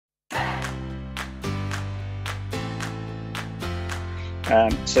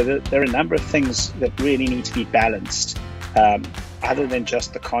So there are a number of things that really need to be balanced, other than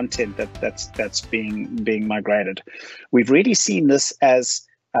just the content that's being migrated. We've really seen this as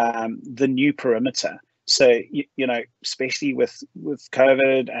the new perimeter. So especially with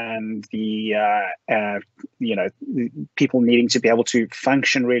COVID and the people needing to be able to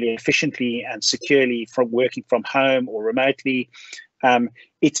function really efficiently and securely from working from home or remotely.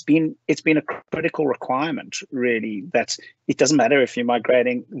 It's been a critical requirement, really, that it doesn't matter if you're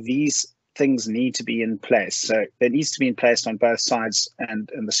migrating, these things need to be in place. So there needs to be in place on both sides, and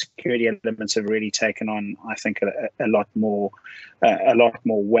the security elements have really taken on, I think, a lot more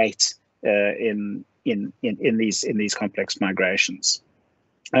weight in these complex migrations.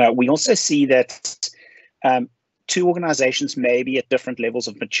 We also see that two organizations may be at different levels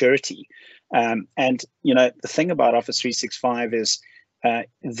of maturity. And the thing about Office 365 is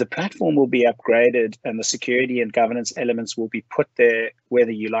the platform will be upgraded and the security and governance elements will be put there whether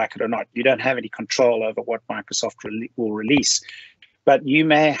you like it or not. You don't have any control over what Microsoft will release. But you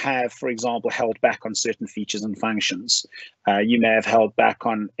may have, for example, held back on certain features and functions. You may have held back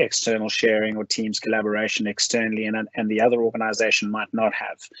on external sharing or Teams collaboration externally, and the other organization might not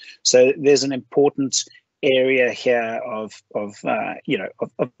have. So there's an important area here of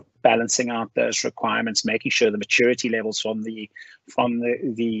balancing out those requirements, making sure the maturity levels from the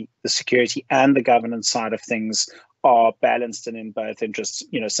security and the governance side of things are balanced and in both interests.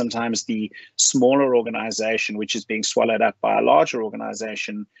 Sometimes the smaller organization, which is being swallowed up by a larger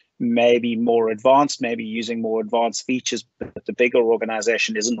organization, may be more advanced, maybe using more advanced features, but the bigger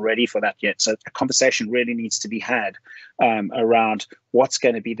organization isn't ready for that yet. So a conversation really needs to be had around what's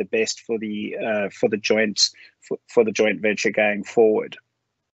going to be the best for the joint venture going forward.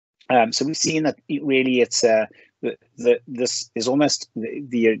 So we've seen that it's this is almost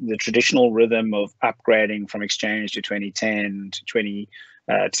the traditional rhythm of upgrading from Exchange to 2010 to 20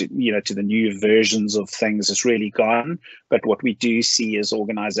 to the new versions of things is really gone. But what we do see is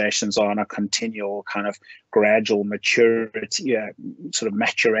organizations are on a continual kind of gradual maturity, sort of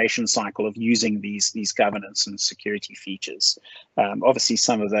maturation cycle of using these governance and security features. Obviously,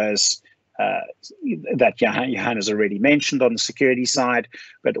 some of those that Johan has already mentioned on the security side,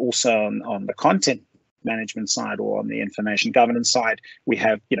 but also on the content management side or on the information governance side, we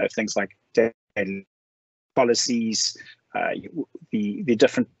have things like data policies, the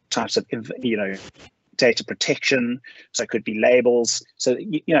different types of data protection. So it could be labels. So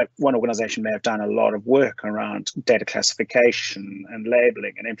one organization may have done a lot of work around data classification and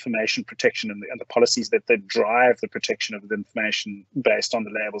labeling and information protection and the policies that drive the protection of the information based on the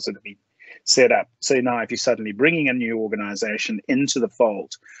labels that have been set up. So now if you're suddenly bringing a new organization into the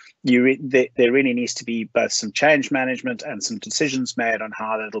fold, there really needs to be both some change management and some decisions made on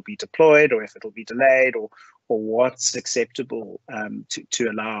how it'll be deployed, or if it'll be delayed, or what's acceptable to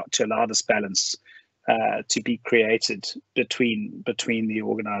allow this balance to be created between the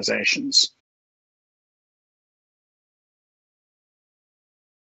organizations.